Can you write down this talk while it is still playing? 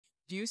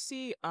Do you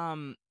see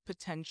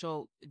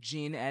potential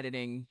gene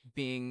editing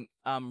being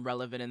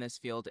relevant in this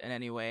field in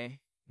any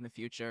way in the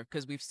future?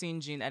 Because we've seen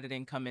gene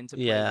editing come into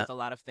play Yeah. with a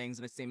lot of things,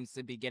 and it seems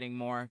to be getting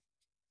more.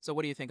 So,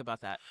 what do you think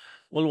about that?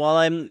 Well,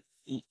 while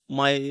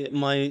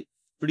my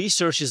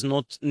research is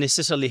not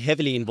necessarily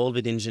heavily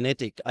involved in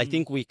genetic, I Mm,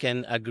 think we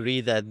can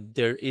agree that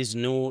there is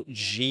no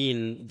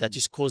gene that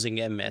is causing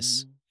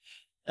MS. mm,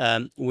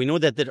 We know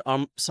that there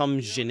are some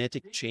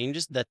genetic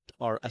changes that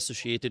are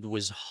associated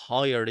with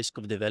higher risk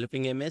of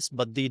developing MS,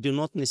 but they do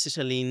not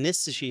necessarily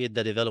initiate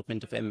the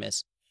development of MS.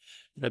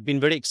 There have been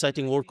very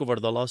exciting work over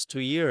the last 2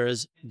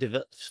 years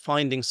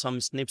finding some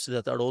SNPs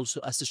that are also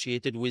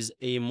associated with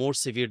a more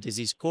severe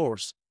disease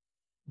course.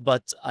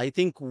 But I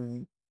think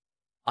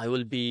I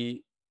will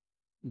be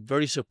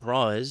very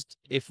surprised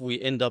if we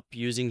end up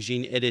using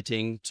gene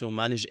editing to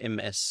manage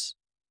MS.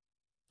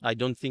 I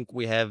don't think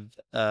we have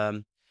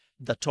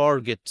the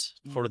target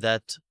for mm,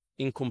 that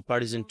in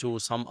comparison to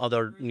some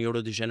other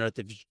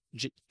neurodegenerative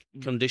mm.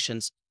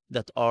 conditions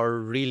that are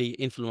really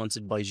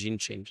influenced by gene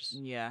changes.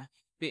 Yeah,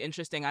 be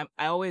interesting.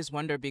 I always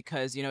wonder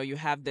because you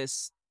have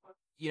this.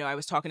 I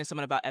was talking to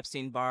someone about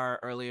Epstein-Barr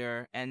earlier,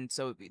 and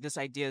so this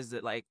idea is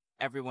that like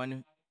everyone,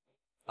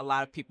 a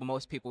lot of people,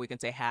 most people we can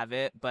say have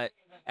it, but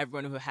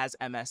everyone who has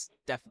MS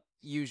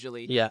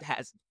usually Yeah,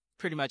 has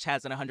pretty much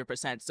has it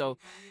 100%. So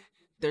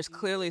there's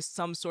clearly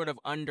some sort of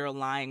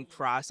underlying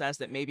process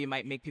that maybe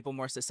might make people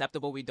more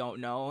susceptible. We don't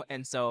know.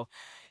 And so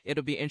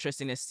it'll be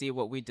interesting to see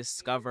what we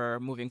discover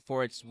moving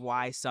forward,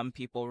 why some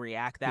people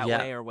react that yeah.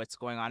 way or what's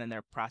going on in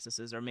their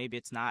processes, or maybe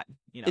it's not.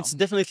 It's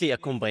definitely a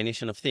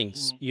combination of things.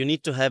 Mm, You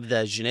need to have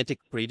the genetic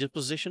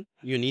predisposition,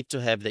 you need to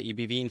have the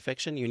EBV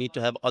infection, you need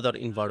to have other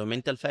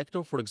environmental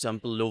factor, for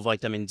example, low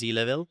vitamin D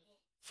level,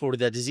 for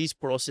the disease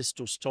process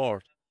to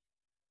start.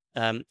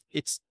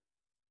 It's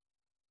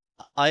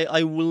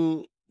I will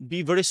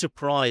be very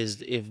surprised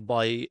if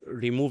by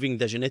removing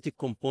the genetic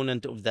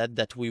component of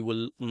that we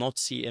will not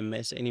see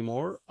MS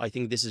anymore. I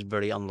think this is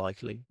very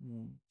unlikely.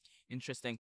 mm. Interesting.